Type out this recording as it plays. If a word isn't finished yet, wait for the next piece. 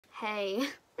Hey.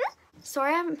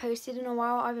 Sorry I haven't posted in a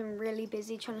while. I've been really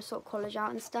busy trying to sort college out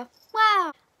and stuff.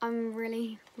 Wow. I'm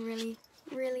really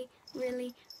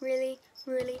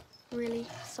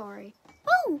sorry.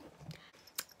 Oh!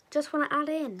 Just want to add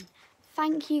in.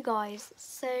 Thank you guys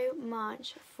so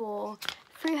much for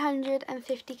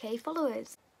 350k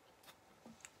followers.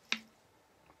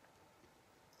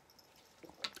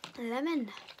 Lemon.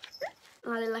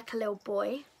 I look like a little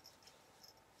boy.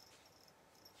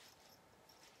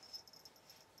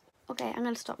 Okay, I'm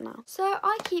gonna stop now. So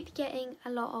I keep getting a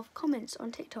lot of comments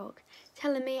on TikTok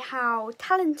telling me how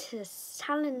talentless,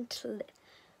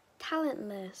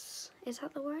 is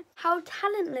that the word? How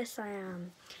talentless I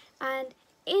am and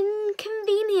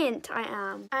inconvenient I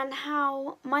am, and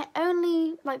how my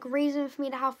only reason for me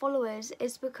to have followers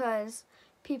is because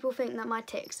people think that my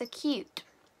tics are cute.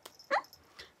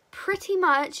 Pretty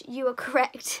much you are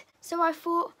correct. So I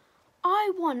thought,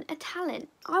 I want a talent.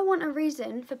 I want a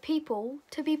reason for people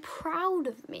to be proud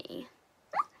of me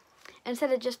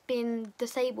instead of just being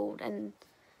disabled and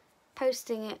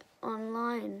posting it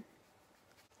online.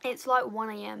 It's like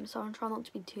 1 AM, so I'm trying not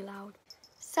to be too loud.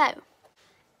 So,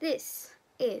 this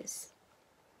is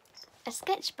a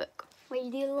sketchbook where you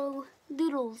do little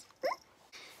doodles.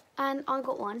 And I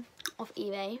got one off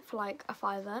eBay for like a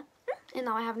 £5. And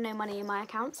now I have no money in my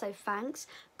account, so thanks.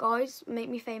 Guys, make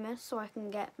me famous so I can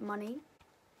get money.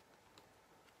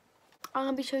 I'm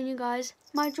going to be showing you guys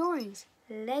my drawings.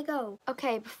 Lego.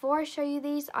 Okay, before I show you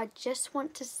these, I just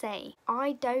want to say,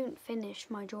 I don't finish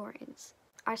my drawings.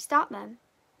 I start them,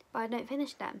 but I don't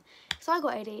finish them. So I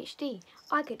got ADHD.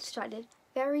 I get distracted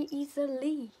very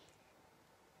easily.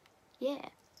 Yeah.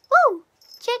 Woo!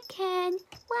 Chicken!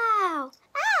 Wow!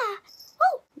 Ah!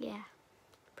 Woo! Yeah,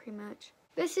 pretty much.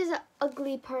 This is an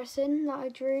ugly person that I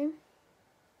drew.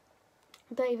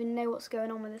 I don't even know what's going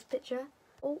on with this picture.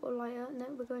 Oh, a lighter. No,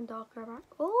 we're going darker back.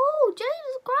 Oh,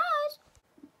 Jesus Christ!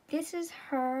 This is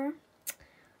her.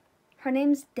 Her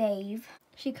name's Dave.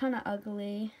 She kind of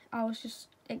ugly. I was just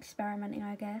experimenting,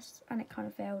 I guess, and it kind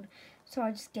of failed. So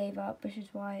I just gave up, which is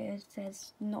why it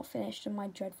says not finished in my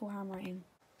dreadful handwriting.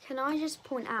 Can I just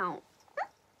point out,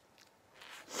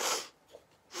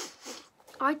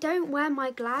 I don't wear my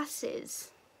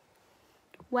glasses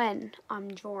when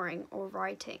I'm drawing or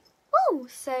writing. Oh,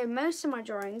 so most of my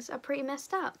drawings are pretty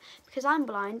messed up because I'm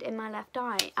blind in my left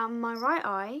eye. And my right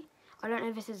eye, I don't know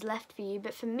if this is left for you,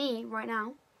 but for me right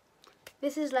now,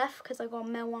 this is left because I got a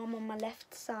metalworm on my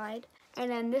left side.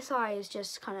 And then this eye is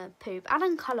just kind of poop. And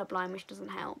I'm colourblind, which doesn't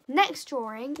help. Next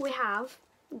drawing, we have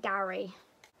Gary.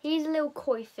 He's a little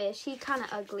koi fish. He's kind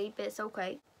of ugly, but it's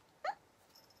okay.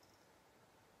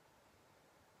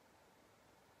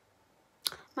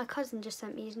 My cousin just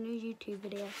sent me his new YouTube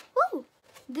video. Woo!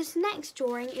 This next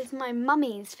drawing is my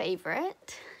mummy's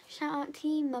favourite. Shout out to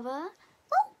you, mother.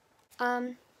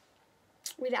 Woo!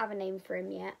 We don't have a name for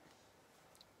him yet.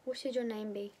 What should your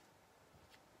name be?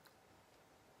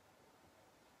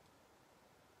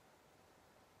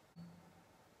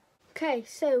 Okay,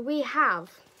 so we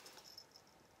have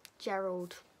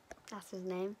Gerald. That's his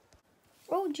name.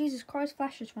 Oh, Jesus Christ,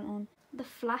 flashes went on. The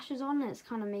flash is on and it's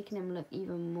kind of making him look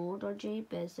even more dodgy,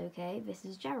 but it's okay. This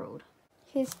is Gerald.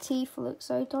 His teeth look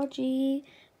so dodgy,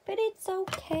 but it's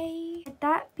okay. Could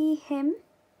that be him?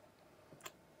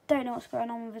 Don't know what's going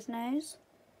on with his nose.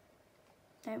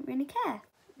 Don't really care.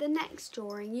 The next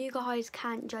drawing, you guys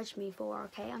can't judge me for,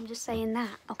 okay? I'm just saying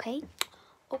that, okay?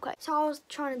 Okay, so I was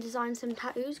trying to design some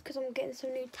tattoos because I'm getting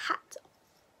some new tats.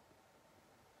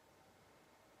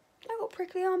 I got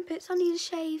prickly armpits, I need a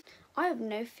shave. I have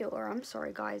no filter, I'm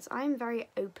sorry guys, I am very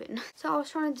open. So I was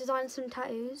trying to design some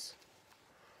tattoos.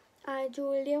 I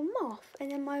drew a little moth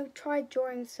and then I tried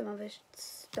drawing some other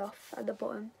stuff at the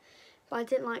bottom. But I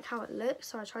didn't like how it looked,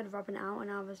 so I tried rubbing it out and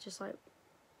now there's just like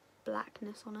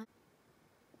blackness on it.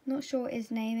 Not sure what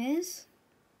his name is.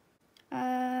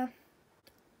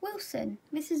 Wilson.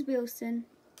 This is Wilson.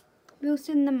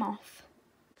 Wilson the moth.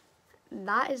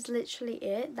 That is literally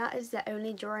it. That is the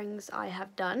only drawings I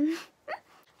have done.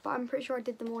 But I'm pretty sure I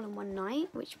did them all in one night,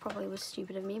 which probably was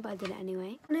stupid of me, but I did it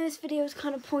anyway. I know this video is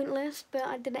kind of pointless, but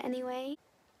I did it anyway.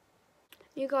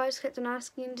 You guys kept on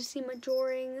asking to see my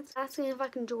drawings, asking if I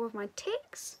can draw with my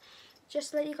tics.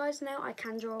 Just to let you guys know, I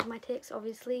can draw with my tics,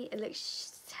 obviously. It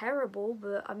looks terrible,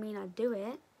 but I mean, I do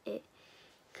it. It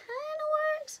kind of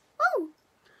works. Oh!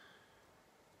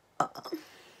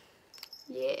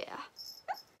 Yeah.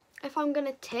 If I'm going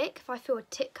to tick, if I feel a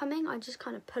tick coming, I just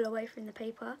kind of pull away from the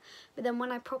paper. But then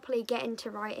when I properly get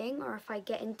into writing, or if I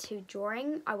get into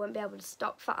drawing, I won't be able to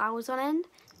stop for hours on end.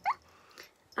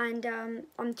 And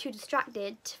I'm too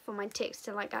distracted for my tics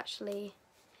to like actually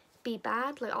be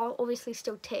bad. Like, I'll obviously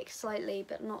still tic slightly,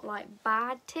 but not like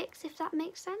bad tics, if that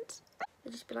makes sense.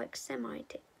 It'll just be like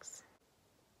semi-tics.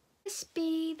 This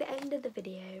be the end of the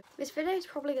video. This video is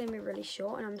probably going to be really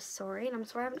short, and I'm sorry I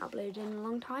haven't uploaded in a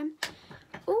long time.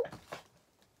 Oh,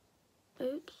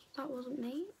 oops, that wasn't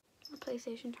me. My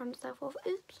PlayStation turned itself off.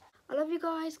 Oops. I love you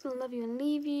guys, gonna love you and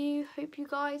leave you. Hope you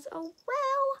guys are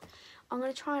well. I'm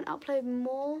gonna try and upload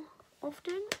more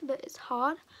often, but it's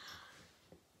hard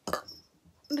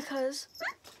because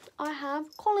I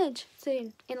have college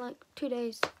soon in like 2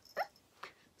 days.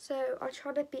 So I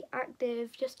try to be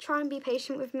active, just try and be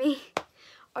patient with me.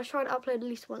 I try to upload at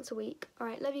least once a week.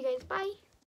 Alright, love you guys, bye.